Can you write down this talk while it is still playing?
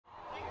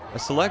A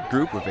select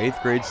group of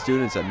 8th grade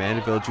students at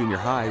Mandeville Junior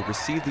High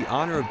received the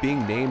honor of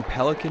being named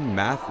Pelican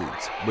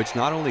Mathletes, which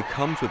not only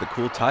comes with a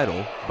cool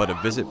title, but a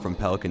visit from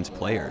Pelicans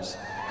players.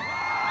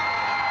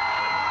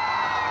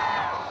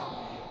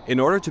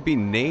 In order to be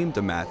named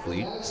a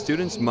mathlete,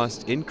 students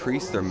must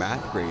increase their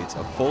math grades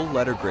a full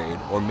letter grade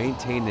or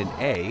maintain an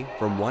A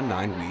from one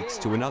 9 weeks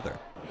to another.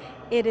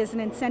 It is an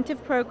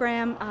incentive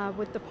program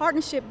with the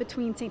partnership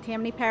between St.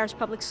 Tammany Parish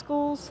Public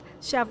Schools,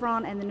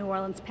 Chevron, and the New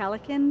Orleans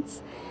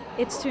Pelicans.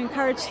 It's to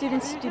encourage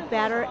students to do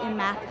better in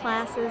math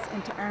classes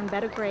and to earn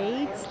better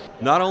grades.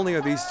 Not only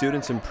are these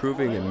students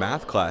improving in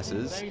math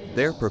classes,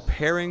 they're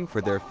preparing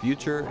for their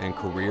future and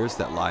careers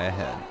that lie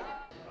ahead.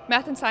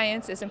 Math and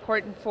science is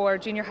important for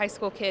junior high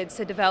school kids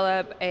to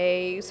develop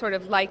a sort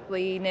of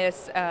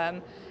likeliness,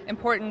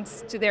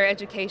 importance to their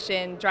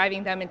education,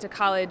 driving them into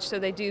college so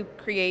they do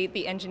create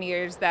the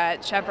engineers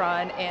that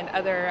Chevron and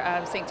other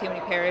St.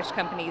 Tammany Parish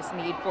companies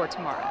need for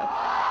tomorrow.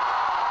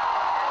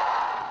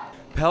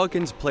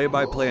 Pelicans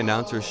play-by-play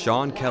announcer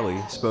Sean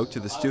Kelley spoke to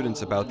the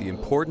students about the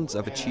importance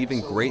of achieving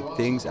great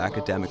things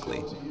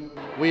academically.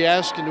 We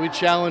ask and we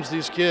challenge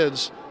these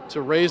kids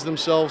to raise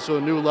themselves to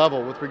a new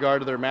level with regard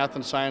to their math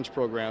and science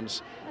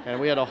programs, and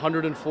we had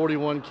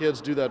 141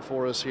 kids do that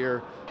for us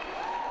here.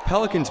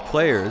 Pelicans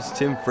players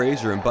Tim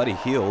Frazier and Buddy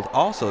Heald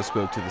also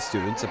spoke to the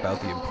students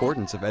about the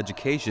importance of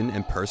education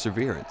and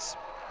perseverance.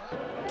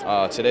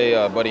 Today,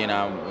 Buddy and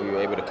I we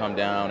were able to come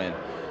down and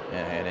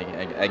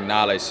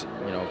acknowledge,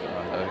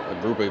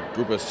 a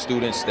group of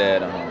students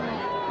that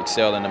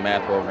excel in the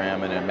math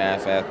program and they're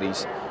math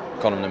athletes.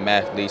 Call them the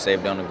Mathletes.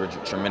 They've done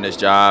a tremendous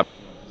job.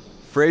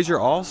 Frazier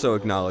also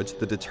acknowledged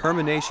the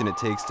determination it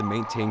takes to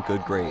maintain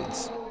good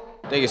grades.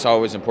 I think it's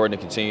always important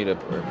to continue to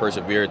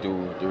persevere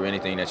through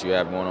anything that you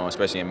have going on,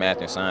 especially in math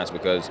and science,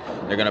 because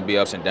there are going to be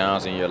ups and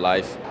downs in your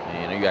life,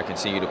 and you got to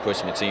continue to push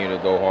and continue to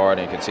go hard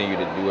and continue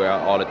to do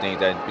all the things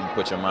that you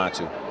put your mind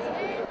to.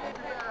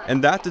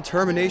 And that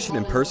determination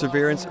and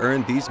perseverance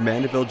earned these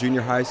Mandeville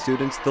Junior High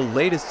students the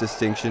latest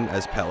distinction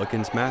as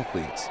Pelicans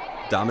Mathletes.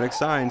 Dominic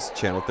Sines,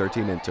 Channel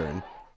 13 intern.